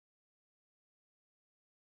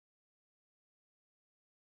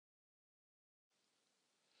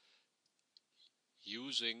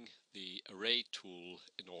using the array tool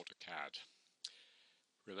in AutoCAD.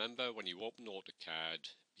 Remember, when you open AutoCAD,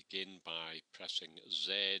 begin by pressing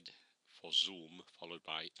Z for zoom, followed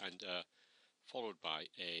by enter, followed by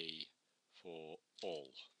A for all.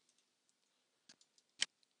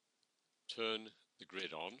 Turn the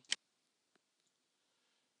grid on.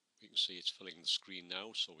 You can see it's filling the screen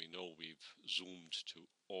now, so we know we've zoomed to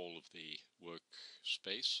all of the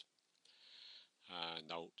workspace.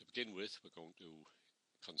 Now, to begin with, we're going to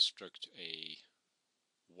construct a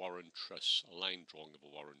Warren truss, a line drawing of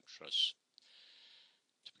a Warren truss.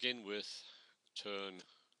 To begin with, turn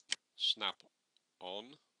snap on,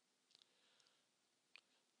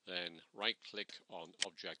 then right click on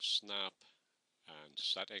object snap and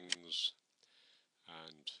settings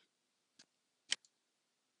and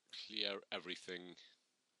clear everything,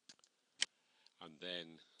 and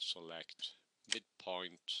then select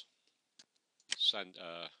midpoint,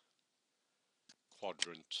 center,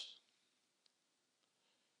 quadrant,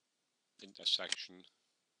 intersection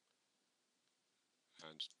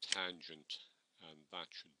and tangent, and that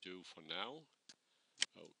should do for now.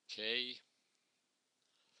 Okay,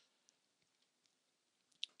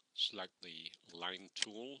 select the line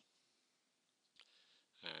tool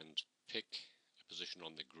and pick a position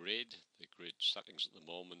on the grid. The grid settings at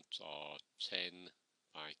the moment are 10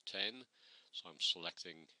 by 10, so I'm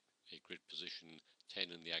selecting a grid position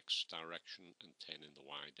 10 in the X direction and 10 in the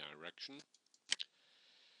Y direction.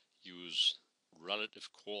 Use relative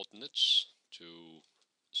coordinates to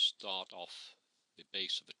start off the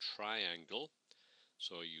base of a triangle,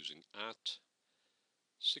 so using at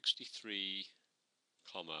 63,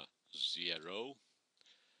 0,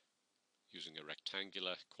 using a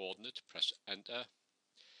rectangular coordinate, press enter.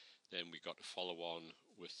 Then we got to follow on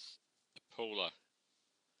with a polar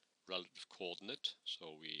relative coordinate,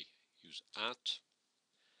 so we use at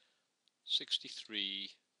 63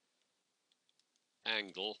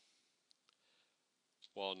 angle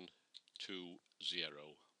 120,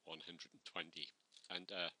 120,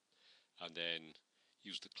 enter, and then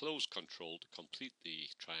use the close control to complete the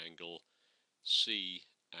triangle, C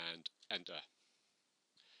and enter.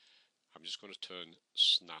 I'm just going to turn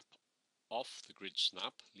snap off, the grid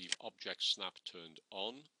snap, leave object snap turned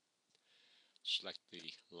on, select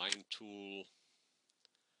the line tool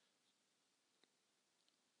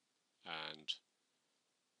and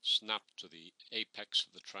snap to the apex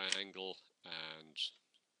of the triangle and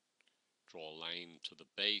draw a line to the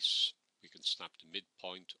base. We can snap to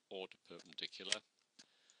midpoint or to perpendicular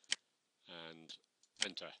and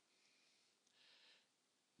enter.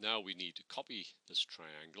 Now we need to copy this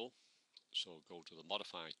triangle, so go to the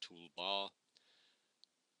modify toolbar,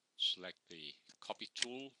 select the copy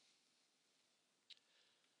tool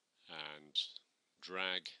and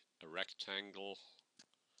drag a rectangle,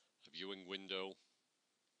 a viewing window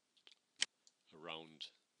around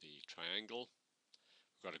the triangle.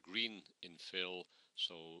 We've got a green infill,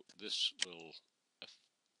 so this will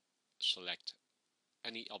select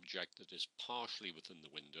any object that is partially within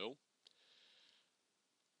the window.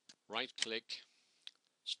 Right click,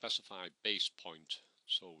 specify base point,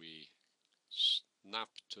 so we snap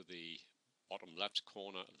to the bottom left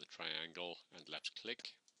corner of the triangle and left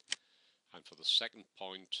click, and for the second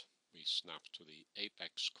point we snap to the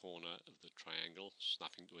apex corner of the triangle,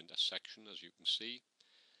 snapping to intersection as you can see,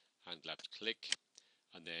 and left click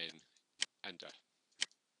and then enter.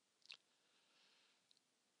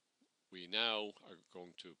 We now are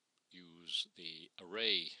going to use the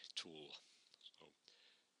array tool. So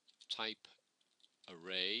type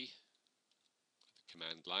array, the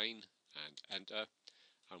command line, and enter,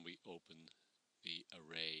 and we open the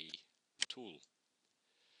array tool.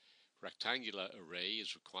 Rectangular array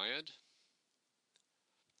is required.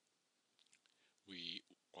 We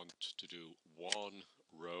want to do 1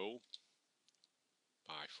 row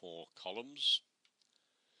by 4 columns.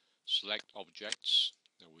 Select objects.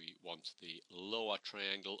 Now we want the lower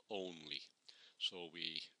triangle only, so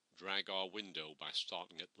we drag our window by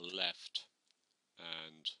starting at the left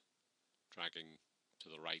and dragging to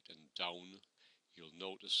the right and down. You'll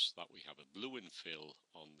notice that we have a blue infill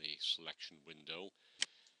on the selection window.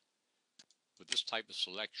 With this type of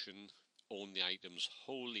selection, only items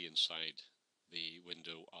wholly inside the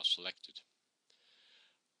window are selected.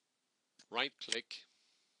 Right click,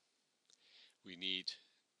 we need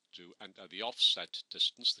to enter the offset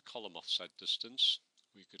distance, the column offset distance.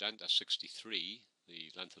 We could enter 63,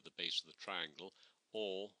 the length of the base of the triangle,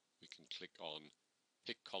 or we can click on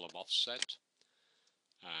pick column offset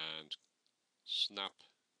and snap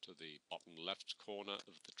to the bottom left corner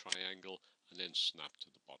of the triangle and then snap to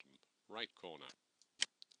the bottom right corner.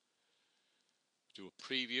 Do a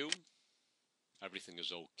preview. everything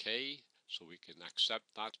is okay, so we can accept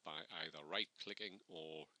that by either right clicking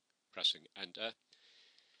or pressing enter.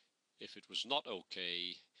 If it was not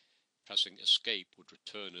okay, pressing escape would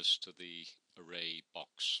return us to the array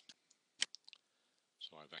box.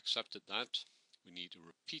 So I've accepted that. We need to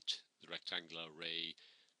repeat the rectangular array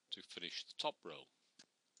to finish the top row.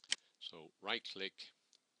 So right click,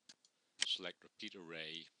 select repeat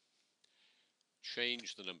array,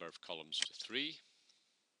 change the number of columns to 3.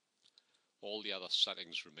 All the other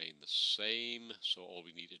settings remain the same, so all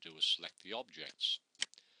we need to do is select the objects,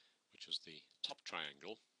 which is the top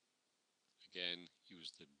triangle. Again,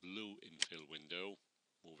 use the blue infill window,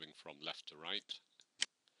 moving from left to right.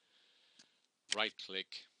 Right click,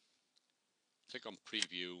 click on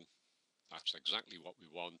preview. That's exactly what we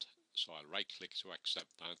want, so I'll right click to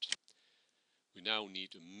accept that. We now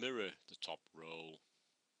need to mirror the top row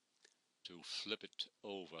to flip it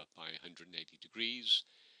over by 180 degrees.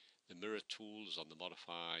 The mirror tool is on the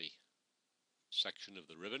modify section of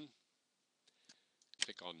the ribbon.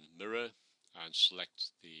 Click on mirror and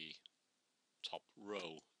select the top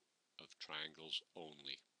row of triangles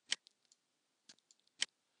only.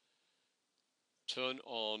 Turn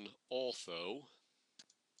on ortho.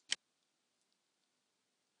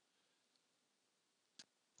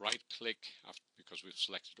 Right click, because we've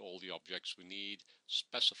selected all the objects we need,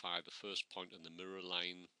 specify the first point in the mirror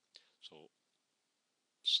line. So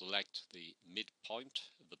select the midpoint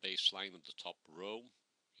of the baseline of the top row.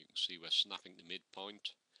 You can see we're snapping the midpoint.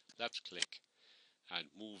 Left click and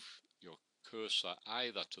move your cursor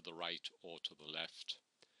either to the right or to the left,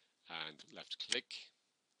 and left click.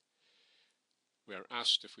 We are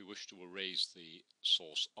asked if we wish to erase the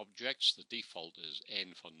source objects. The default is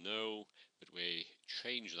N for no, but we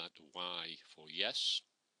change that to Y for yes,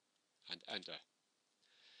 and enter.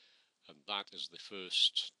 And that is the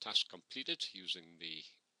first task completed using the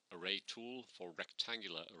array tool for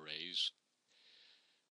rectangular arrays.